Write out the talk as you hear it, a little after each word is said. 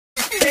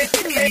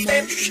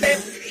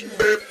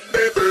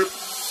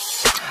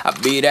I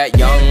be that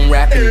young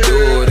rapping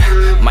dude,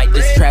 might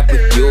just trap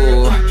with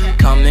you.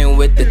 Coming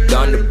with the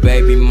thunder,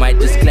 baby, might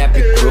just clap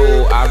your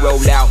crew. I roll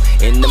out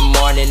in the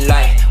morning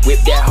light, whip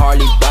that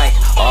Harley bike,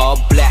 all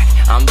black,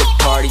 I'm the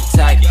party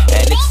type,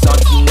 and it's on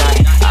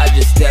tonight. I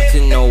just stepped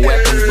in, no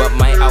weapons, but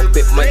my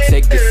outfit might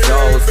take the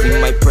soul.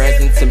 See my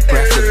presence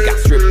impressive, got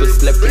strippers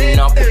slipping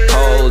off the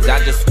poles. I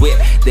just whip,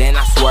 then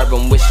I swerve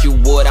and wish you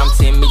would. I'm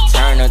Timmy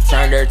Turner,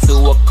 turned her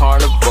to a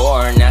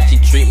carnivore. Now she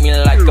treat me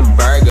like a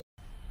burger.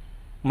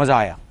 मजा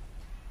आया,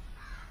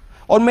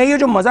 और मैं ये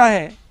जो मजा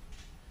है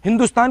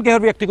हिंदुस्तान के हर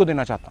व्यक्ति को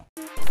देना चाहता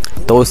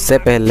हूँ। तो उससे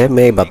पहले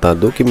मैं बता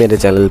दूं कि मेरे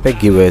चैनल पे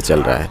गिव अवे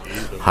चल रहा है।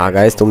 हाँ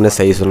गाइस, तुमने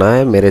सही सुना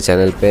है, मेरे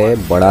चैनल पे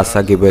बड़ा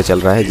सा गिव अवे चल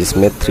रहा है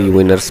जिसमें 3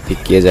 विनर्स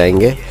पिक किए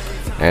जाएंगे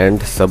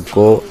एंड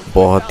सबको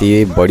बहुत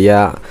ही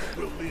बढ़िया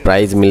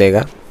प्राइज़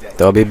मिलेगा।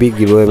 तो अभी भी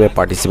गिव अवे में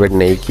पार्टिसिपेट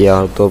नहीं किया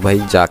हो तो भाई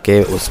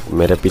जाके उस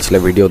मेरे पिछले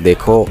वीडियो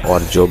देखो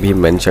और जो भी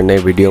मेंशन है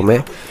वीडियो में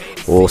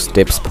वो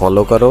स्टेप्स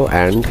फॉलो करो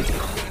एंड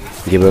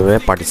गिव अवे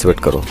में पार्टिसिपेट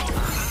करो।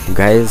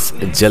 गाइस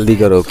जल्दी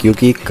करो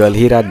क्योंकि कल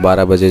ही रात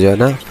 12 बजे जो है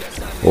ना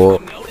वो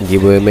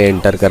गिव अवे में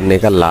एंटर करने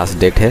का लास्ट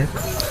डेट है,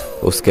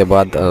 उसके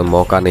बाद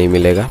मौका नहीं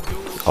मिलेगा।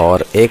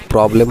 और एक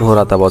प्रॉब्लम हो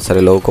रहा था बहुत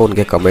सारे लोगों को,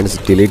 उनके कमेंट्स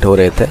डिलीट हो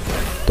रहे थे,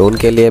 तो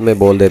उनके लिए मैं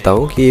बोल देता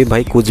हूँ कि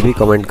भाई कुछ भी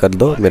कमेंट कर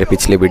दो मेरे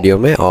पिछले वीडियो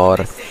में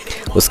और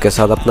उसके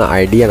साथ अपना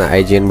आईडी एंड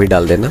IGN भी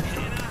डाल देना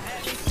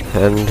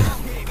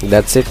and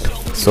that's it.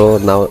 So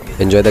now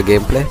enjoy the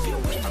game play.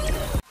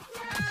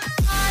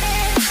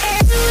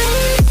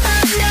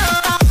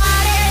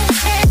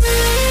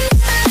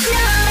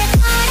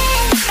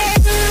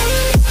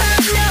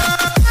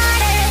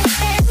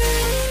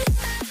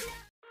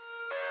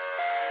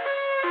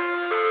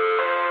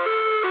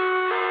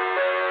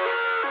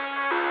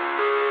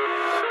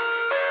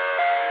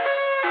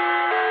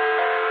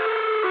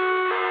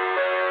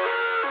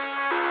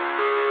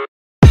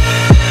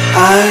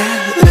 I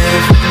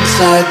live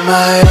inside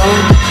my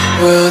own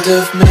world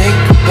of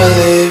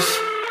make-believe.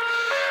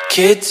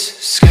 Kids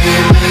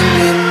screaming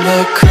in the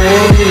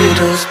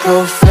cradles,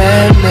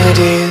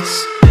 profanities.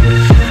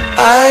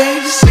 I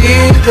see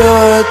the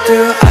world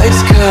through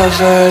ice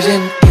covered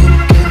in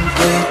ink and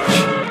bleach.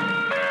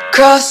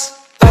 Cross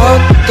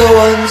out the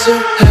ones who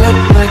heard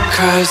my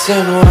cries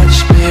and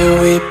watched me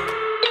weep.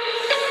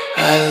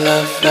 I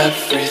love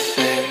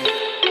everything.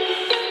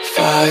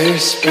 Fire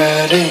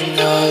spreading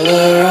all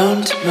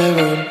around my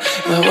room.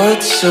 My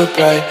world's so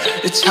bright,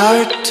 it's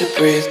hard to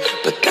breathe,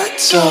 but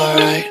that's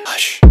alright.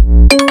 Hush.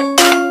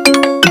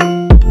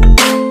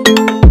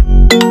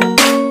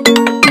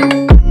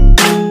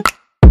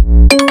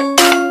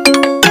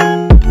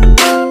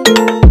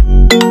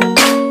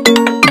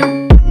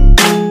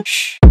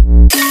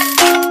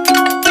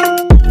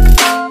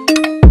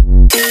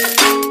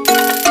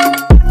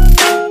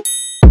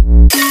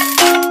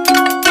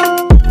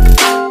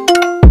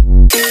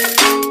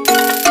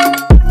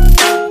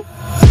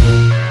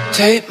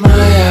 Tape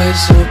my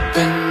eyes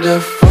open to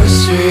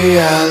force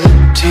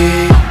reality.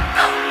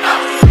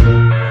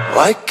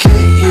 Why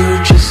can't you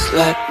just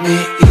let me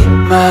eat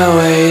my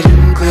weight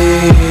in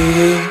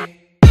glee?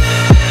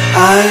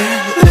 I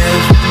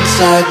live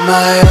inside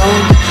my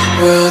own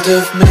world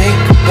of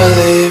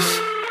make-believe.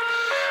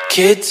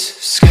 Kids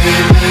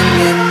screaming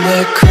in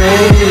the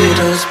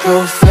cradles,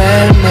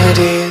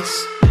 profanities.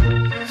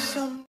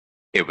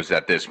 It was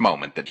at this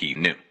moment that he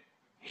knew.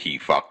 He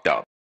fucked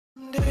up.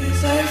 Some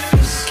days I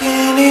feel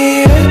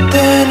skinnier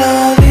than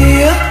all the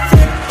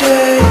other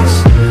days.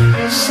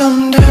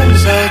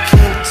 Sometimes I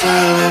can't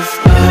tell if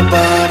my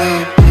body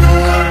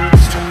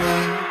belongs to me.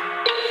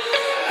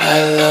 I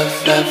love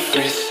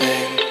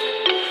everything.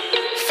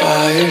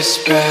 Fire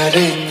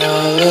spreading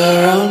all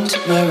around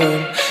my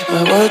room.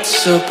 My world's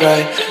so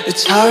bright,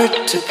 it's hard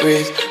to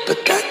breathe,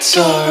 but that's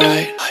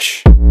alright.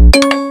 Hush.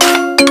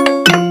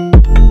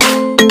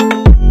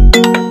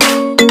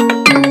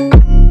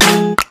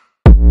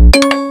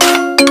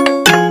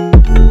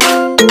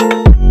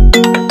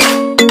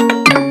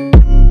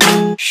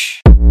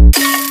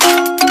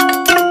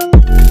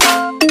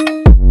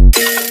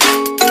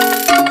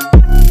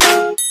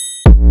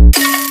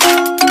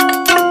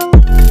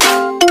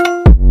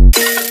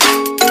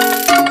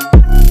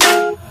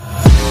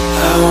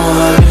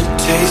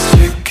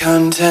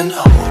 Content,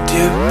 hold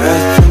your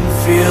breath and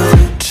feel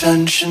the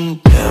tension.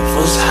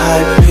 Devils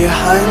hide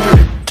behind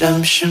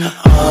redemption.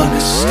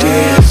 Honesty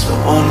is a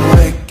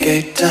one-way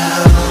gate to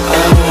hell.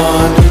 I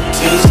wanna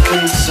taste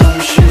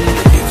consumption.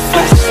 Eat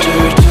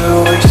faster to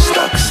waste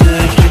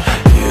oxygen.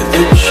 Hear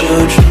the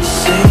children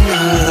sing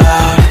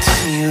aloud. It's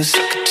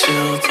music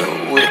till the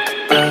wick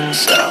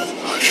burns out.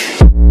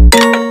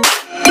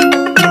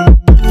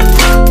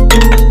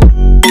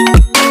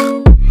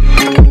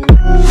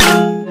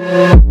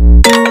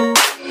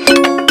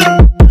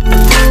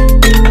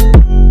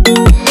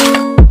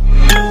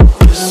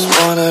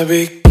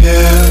 Be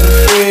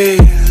carefree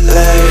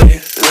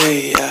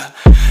lately, yeah.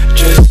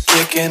 Just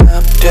kicking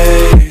up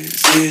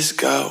daisies.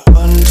 Got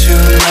one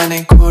too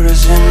many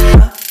quarters in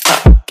my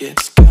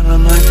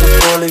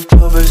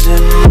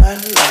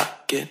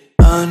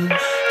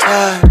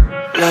ride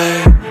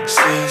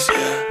laces,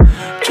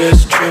 yeah.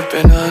 Just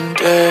tripping on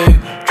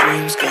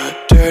daydreams. Got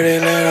dirty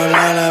little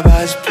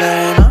lullabies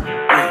playing on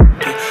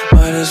repeat.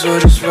 Might as well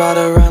just ride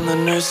around the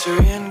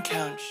nursery and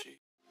count sheep.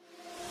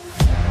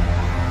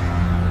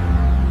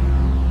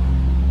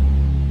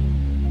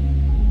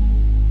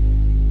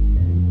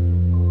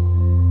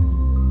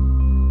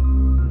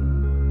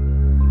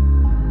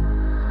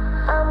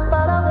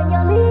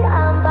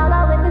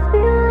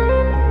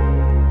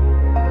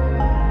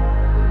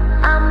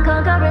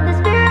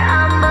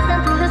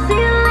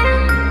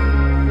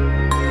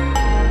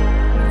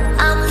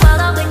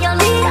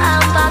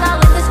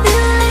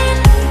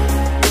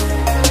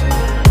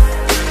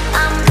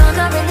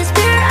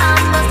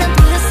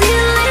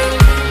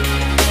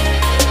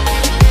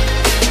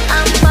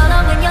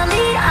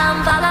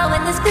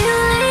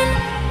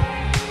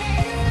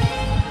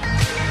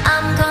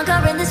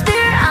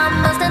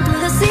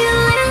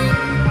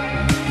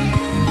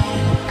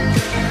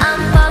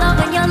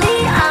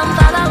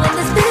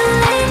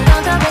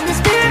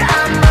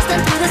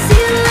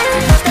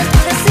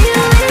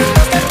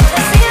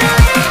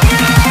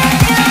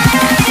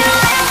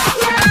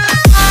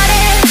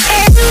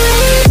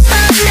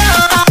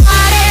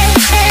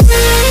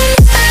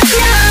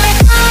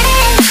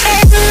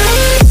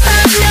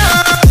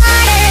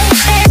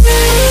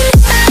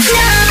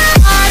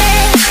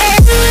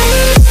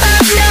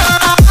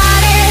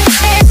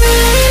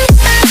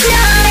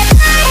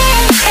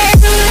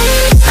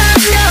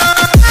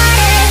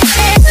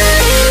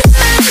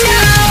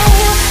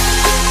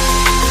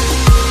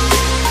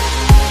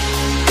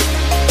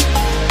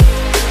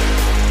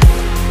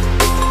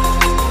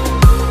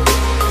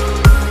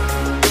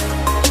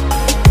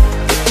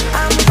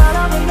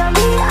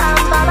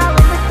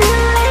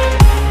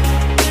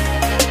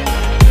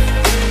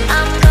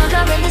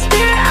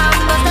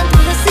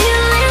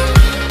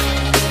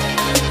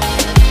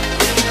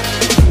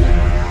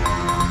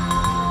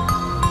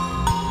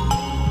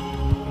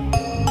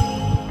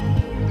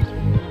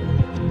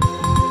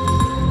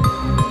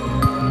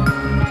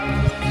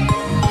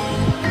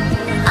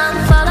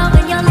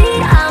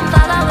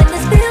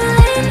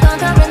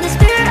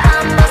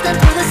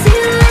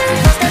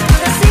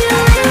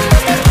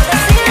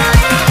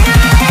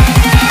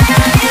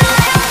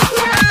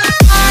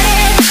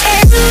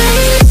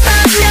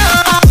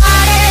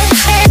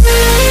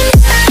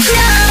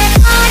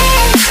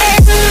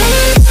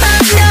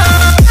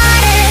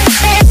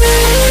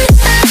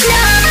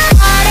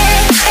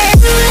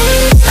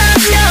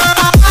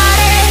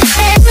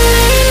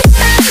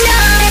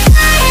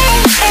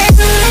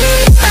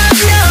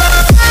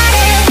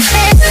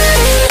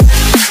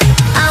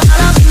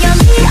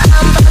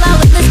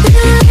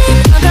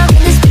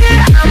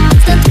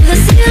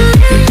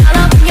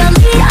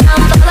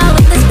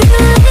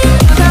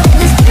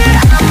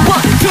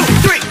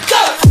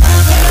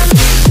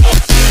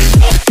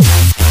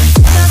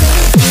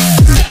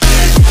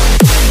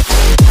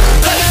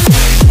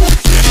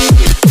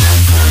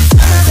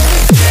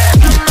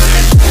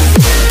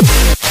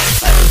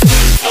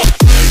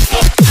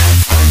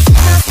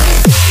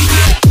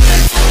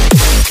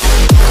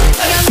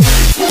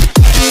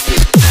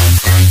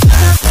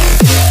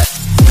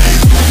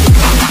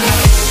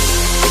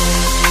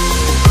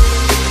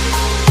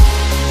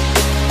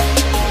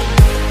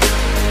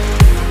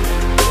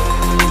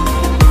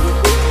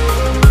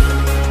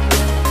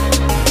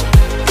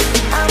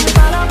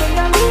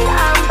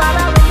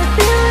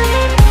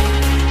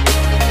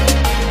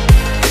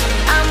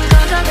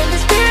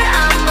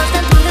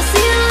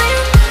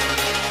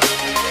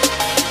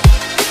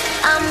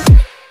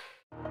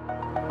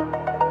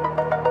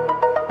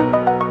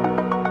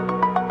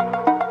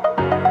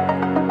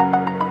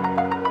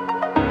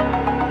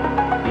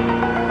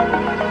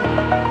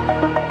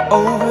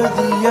 over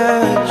the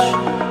edge.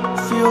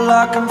 Feel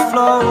like I'm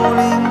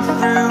floating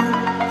through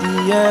the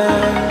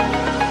air.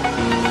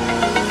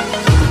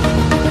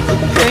 The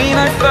pain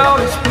I felt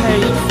is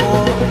paid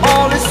for,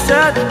 all is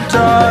said and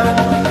done.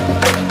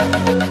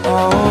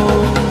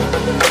 Oh,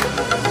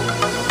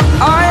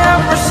 I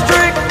am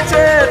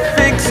restricted,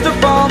 fixed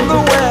upon the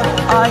web.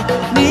 I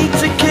need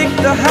to kick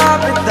the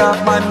habit that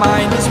my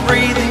mind is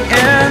breathing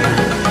in.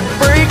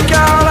 Break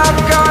out,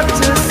 I've got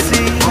to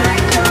see.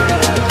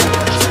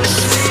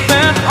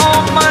 Spent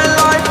all my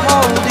life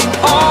holding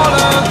all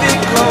of it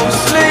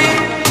closely.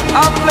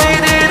 I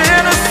played it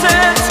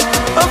innocent,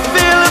 a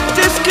feel of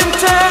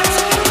discontent.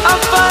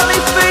 I'm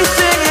finally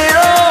facing it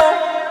all,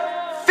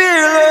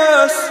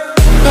 fearless.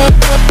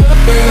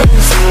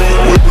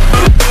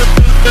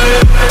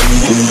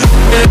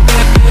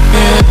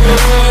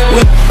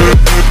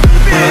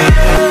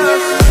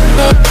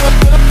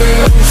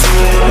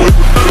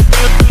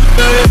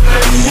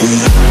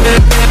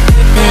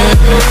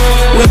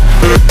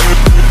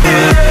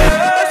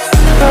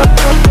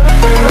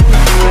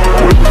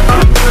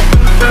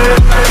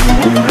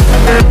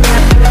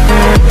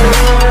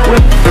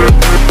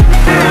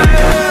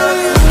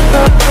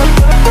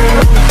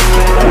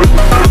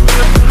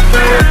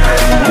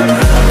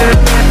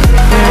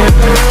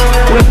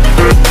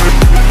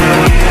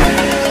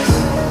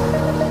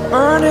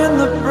 burning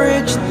the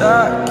bridge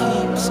that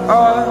keeps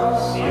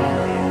us.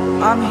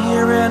 I'm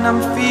here and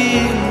I'm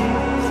feeling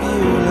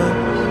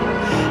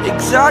fearless.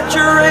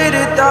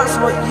 Exaggerated, that's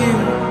what you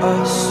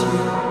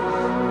assume.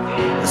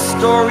 The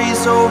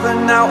story's over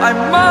now, I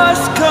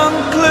must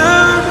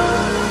conclude.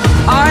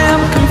 I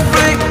am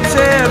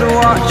conflicted,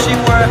 watching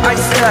where I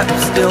step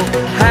still,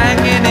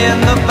 hanging in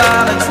the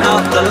balance.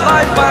 Not the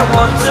life I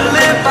want to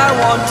live, I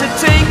want to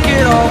take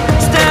it all.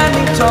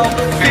 Standing tall,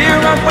 fear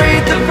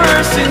outweighed the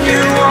person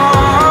you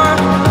are.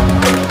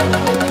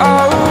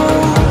 Oh,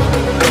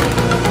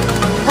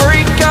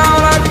 break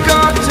out, I've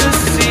got to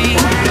see.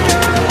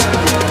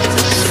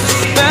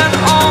 Spent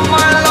all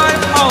my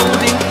life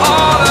holding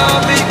all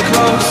of it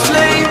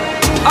closely.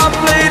 I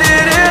played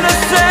it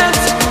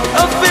innocent,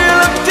 a feel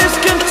of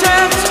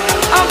discontent.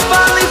 I'm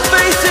finally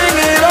facing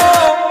it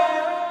all,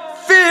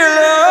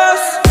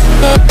 fearless.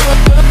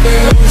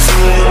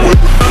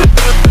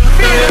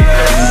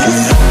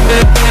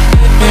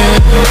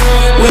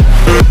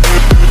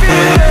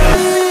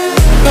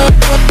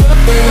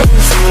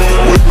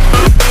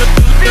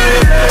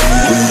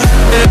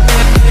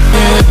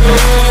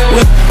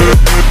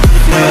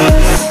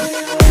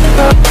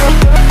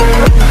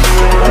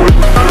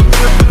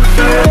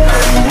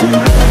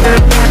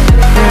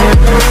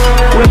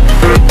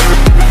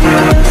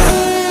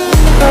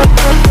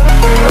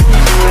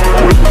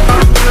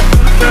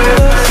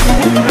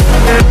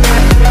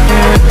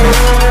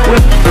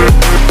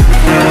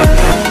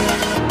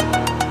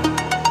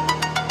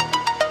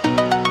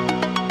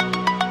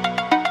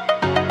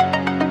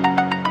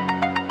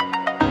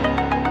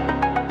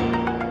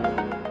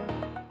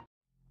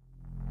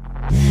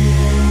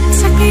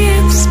 Take me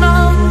in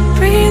small,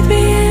 breathe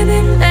me in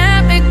and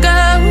let me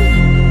go.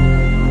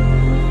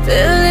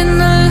 Filling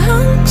the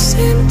lungs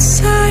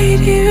inside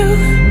you,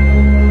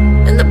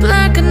 and the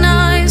blackened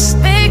eyes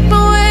make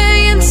my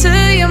way into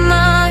your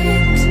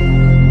mind.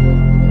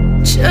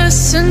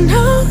 Just to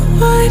know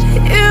what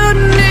you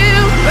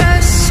knew.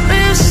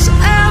 Restless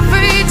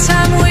every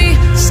time we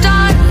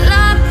start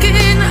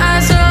locking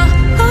eyes.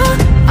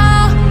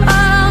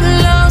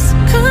 Lost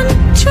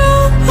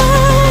control.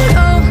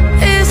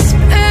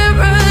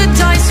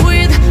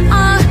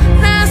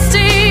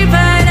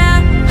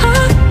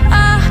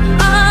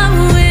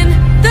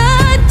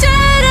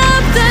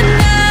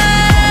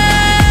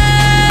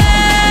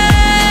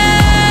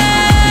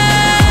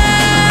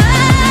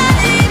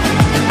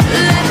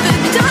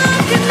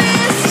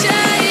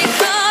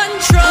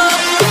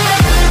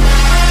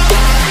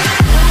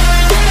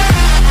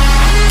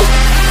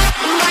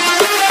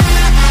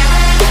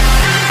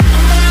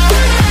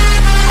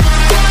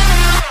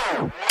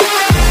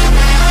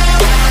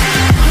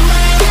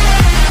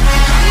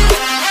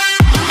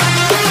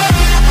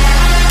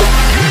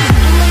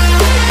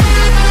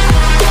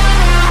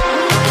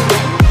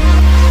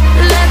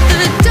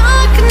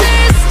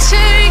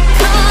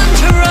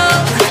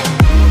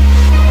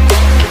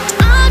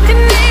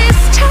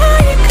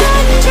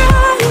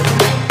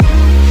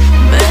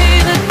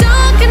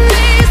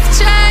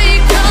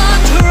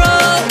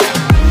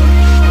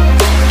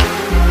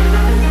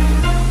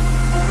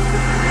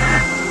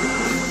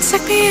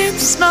 Take me in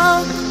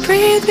smoke,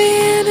 breathe me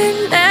in and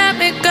let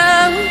me go.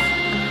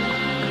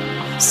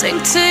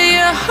 Sink to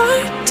your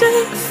heart to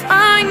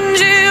find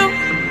you.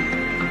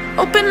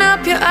 Open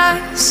up your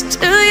eyes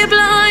till you're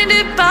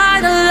blinded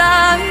by the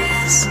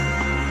lies,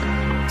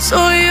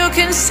 so you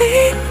can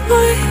see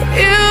what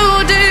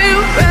you do.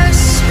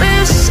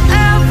 Restless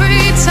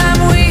every time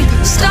we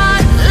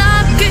start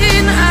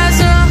locking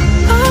eyes.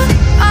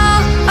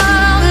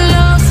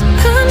 Lost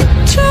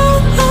control.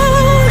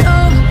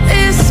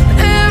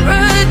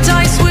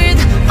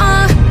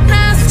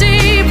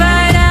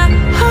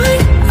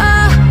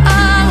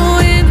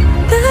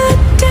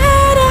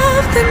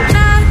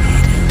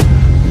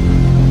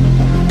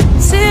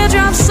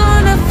 Teardrops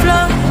on the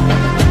floor,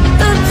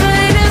 the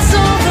pain is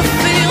over,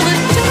 feel the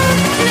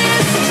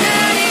darkness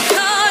take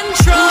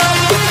control.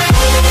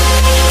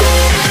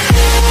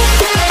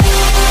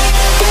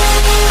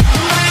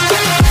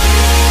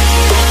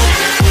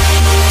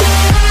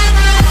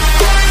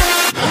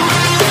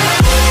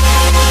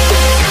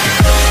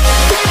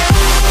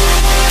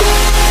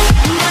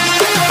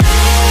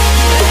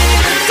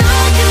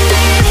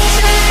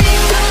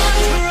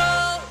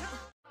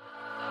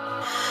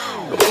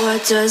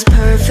 What does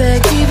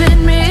perfect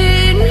even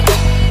mean?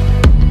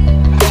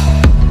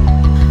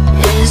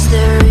 Is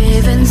there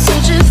even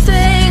such a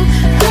thing?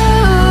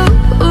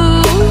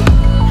 Ooh,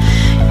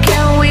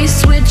 can we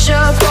switch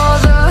up all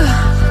the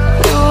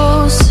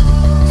rules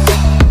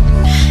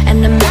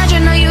and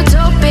imagine a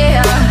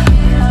utopia?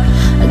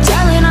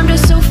 Darling, I'm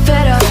just so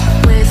fed up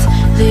with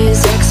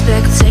these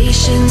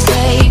expectations.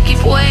 They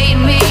keep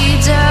weighing me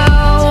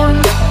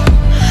down.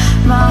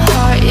 My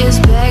heart is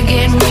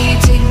begging me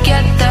to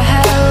get the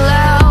hell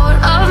out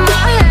of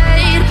my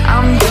head.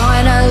 I'm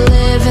gonna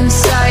live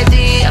inside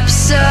the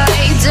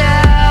upside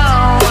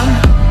down.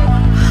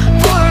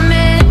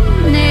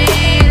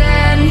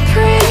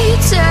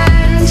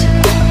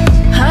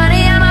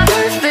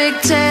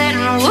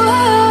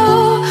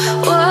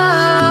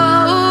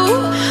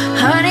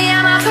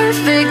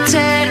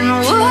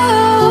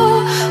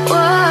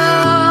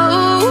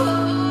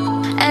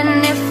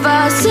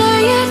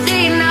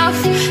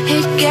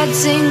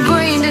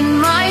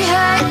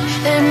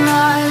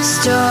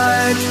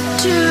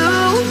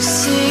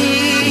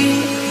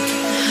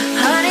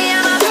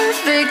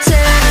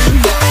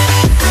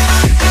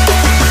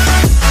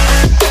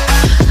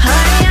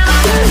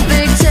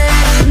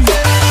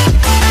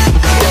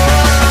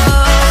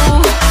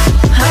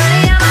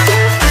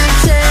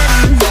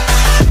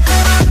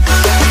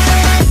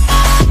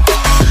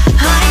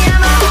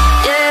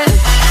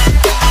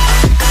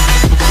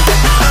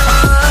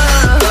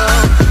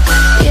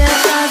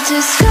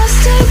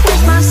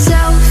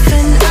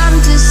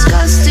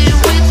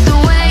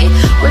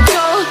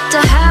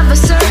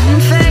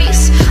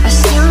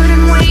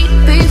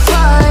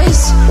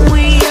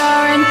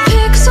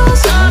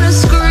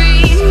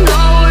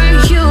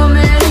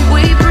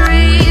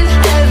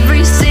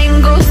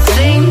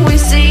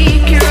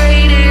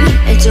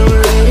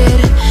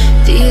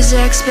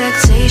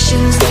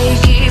 expectations, they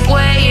keep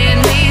weighing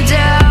me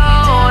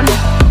down.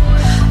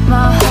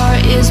 My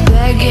heart is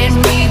begging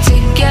me to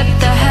get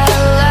the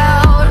hell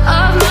out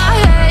of my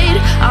head.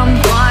 I'm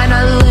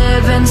gonna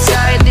live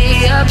inside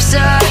the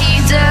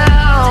upside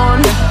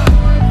down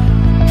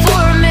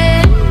for a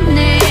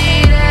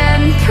minute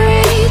and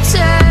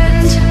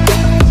pretend,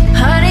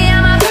 honey,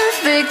 I'm a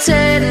perfect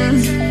 10.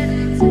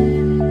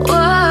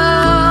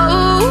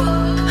 Whoa,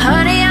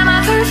 honey, I'm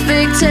a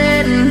perfect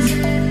 10.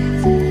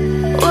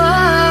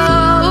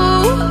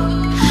 Whoa,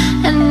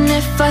 and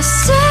if I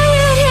say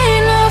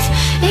it enough,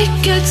 it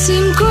gets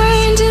ingrained.